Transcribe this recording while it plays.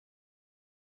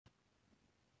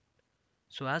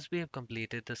So as we have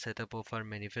completed the setup of our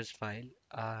manifest file,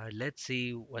 let's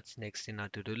see what's next in our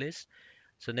to-do list.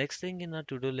 So next thing in our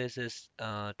to-do list is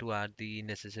to add the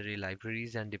necessary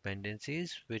libraries and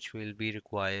dependencies which will be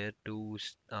required to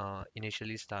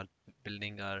initially start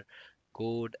building our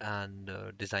code and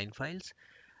design files.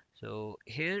 So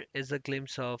here is a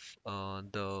glimpse of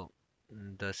the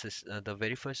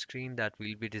very first screen that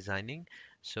we'll be designing.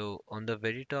 So on the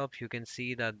very top, you can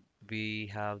see that we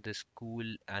have this cool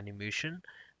animation.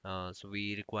 So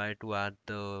we require to add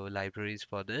the libraries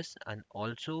for this, and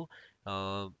also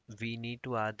uh, we need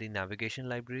to add the navigation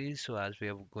libraries. So as we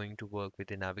are going to work with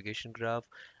the navigation graph,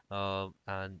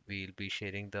 and we'll be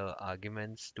sharing the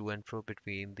arguments to and fro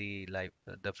between the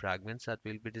fragments that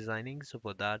we'll be designing. So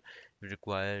for that we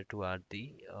require to add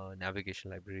the navigation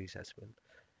libraries as well.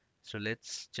 So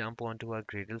let's jump onto our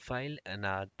Gradle file and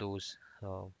add those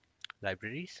uh,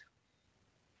 libraries.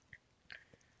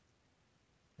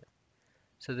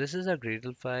 So this is our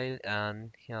Gradle file,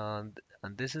 and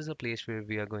this is a place where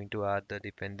we are going to add the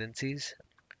dependencies.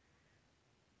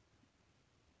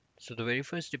 So the very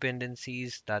first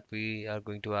dependencies that we are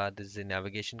going to add is the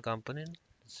navigation component.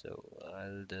 So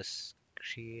I'll just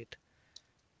create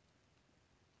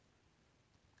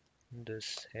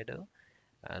this header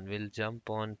and we'll jump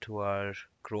on to our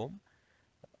Chrome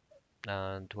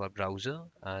and to our browser,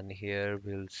 and here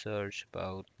we'll search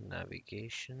about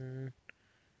navigation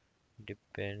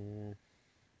dependencies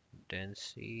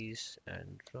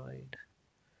Android,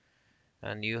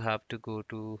 and you have to go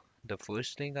to the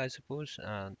first link, I suppose,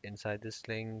 and inside this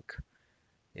link,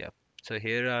 yeah, so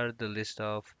here are the list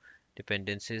of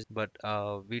dependencies, but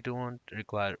we don't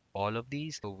require all of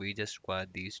these, so we just require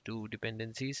these two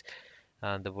dependencies,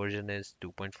 and the version is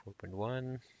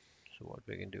 2.4.1. So what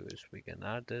we can do is we can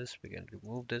add this, we can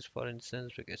remove this, for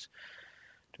instance, because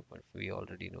we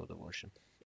already know the version.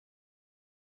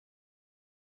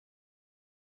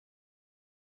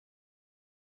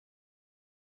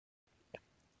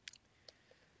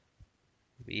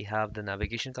 We have the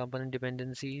navigation component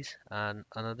dependencies and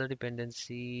another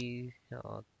dependency,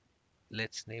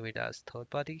 let's name it as third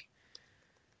party.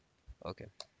 Okay.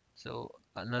 So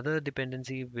another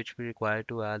dependency which we require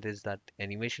to add is that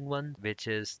animation one, which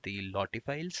is the Lottie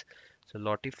files. So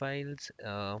Lottie files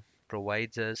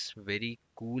provides us very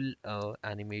cool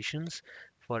animations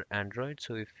for Android.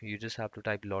 So if you just have to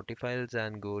type Lottie files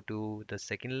and go to the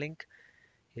second link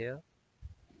here,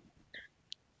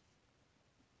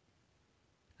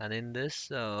 and in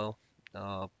this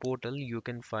portal, you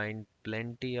can find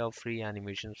plenty of free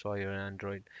animations for your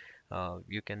Android.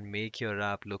 You can make your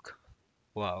app look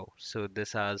wow. So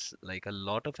this has like a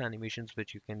lot of animations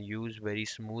which you can use, very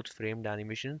smooth framed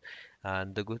animation.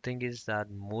 And the good thing is that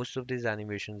most of these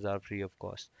animations are free of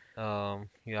cost.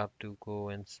 You have to go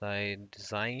inside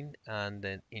design and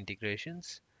then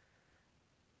integrations.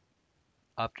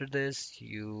 After this,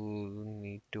 you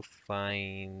need to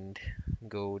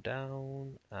go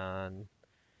down, and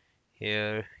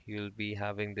here you'll be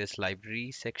having this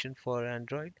library section for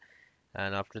Android,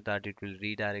 and after that it will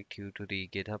redirect you to the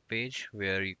GitHub page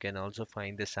where you can also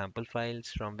find the sample files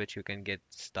from which you can get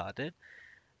started.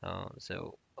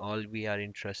 So all we are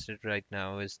interested right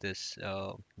now is this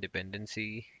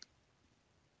dependency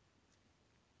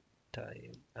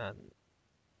type, and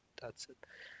that's it.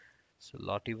 So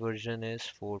Lottie version is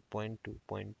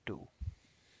 4.2.2, the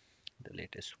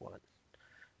latest one.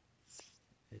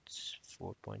 It's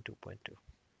 4.2.2.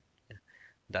 Yeah,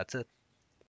 that's it.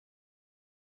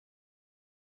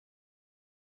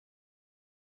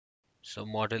 So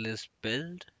model is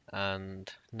built,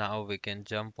 and now we can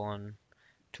jump on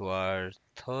to our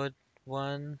third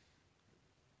one,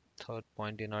 third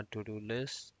point in our to-do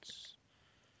list.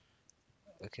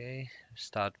 Okay,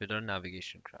 start with our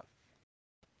navigation graph.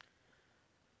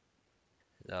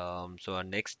 So our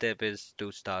next step is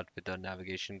to start with our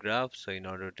navigation graph. So in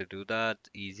order to do that,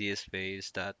 easiest way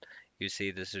is that you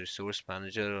see this resource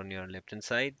manager on your left hand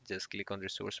side. Just click on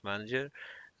resource manager,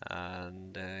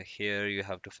 and here you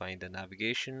have to find the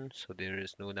navigation. So there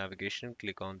is no navigation.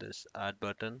 Click on this add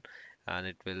button, and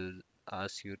it will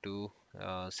ask you to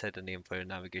set a name for your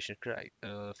navigation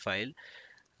file.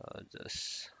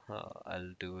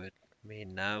 I'll do it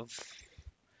main nav,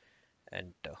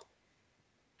 enter.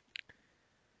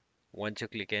 Once you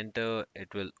click enter, it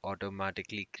will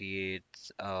automatically create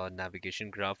a navigation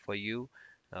graph for you.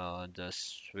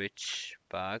 Just switch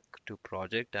back to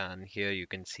project, and here you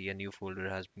can see a new folder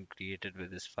has been created with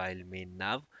this file main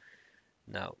nav.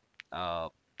 Now, uh,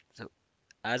 so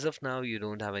as of now, you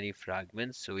don't have any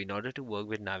fragments. So in order to work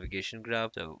with navigation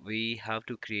graph, so we have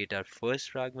to create our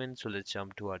first fragment. So let's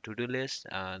jump to our to-do list,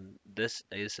 and this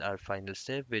is our final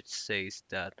step, which says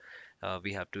that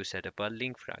we have to set up a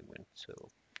link fragment. So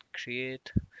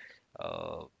create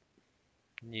a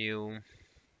new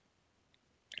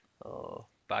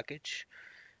package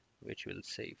which will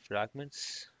say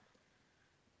fragments.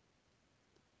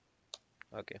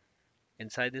 Okay.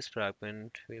 Inside this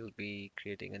fragment, we'll be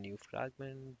creating a new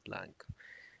fragment, blank,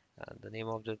 and the name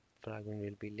of the fragment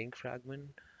will be link fragment.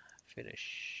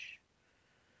 Finish.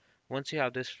 Once you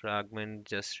have this fragment,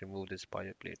 just remove this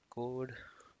boilerplate code.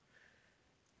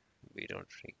 We don't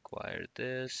require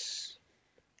this.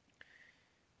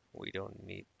 We don't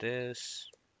need this.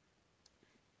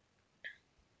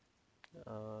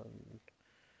 Um,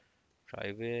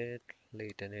 Private,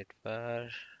 latent it var,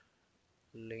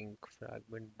 link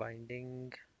fragment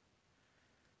binding.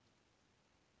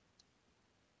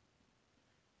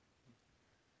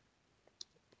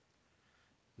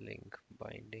 Link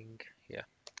binding, yeah,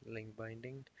 link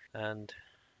binding, and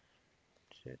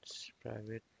it's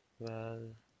private val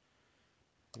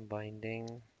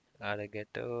binding. Add a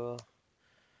getter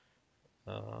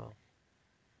uh,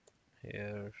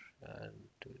 here and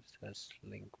do this as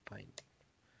link binding.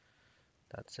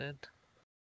 That's it.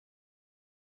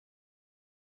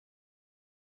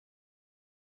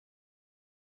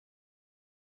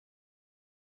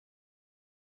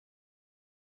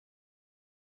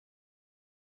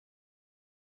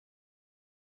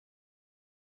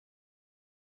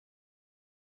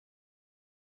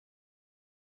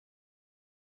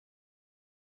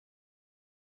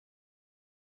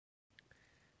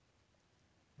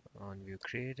 On view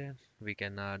created, we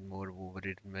can add more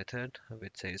overridden method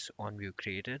which says on view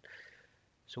created.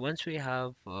 So once we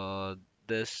have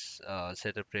this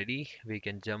setup ready, we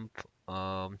can jump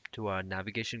to our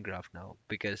navigation graph now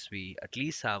because we at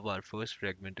least have our first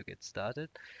fragment to get started.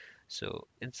 So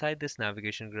inside this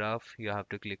navigation graph, you have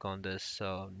to click on this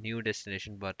new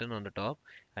destination button on the top,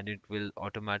 and it will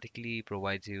automatically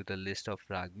provide you the list of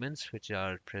fragments which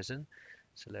are present.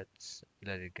 So let's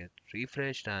let it get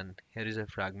refreshed, and here is a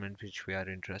fragment which we are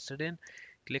interested in.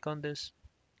 Click on this.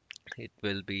 It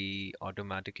will be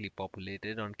automatically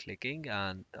populated on clicking,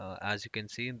 and as you can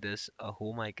see, this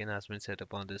home icon has been set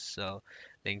up on this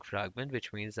link fragment,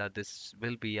 which means that this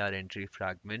will be our entry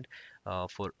fragment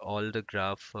for all the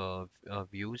graph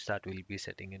views that we'll be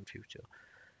setting in future.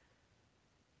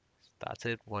 That's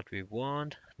it, what we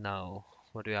want. Now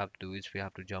what we have to do is we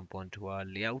have to jump onto our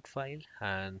layout file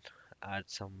and add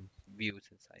some views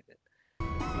inside it.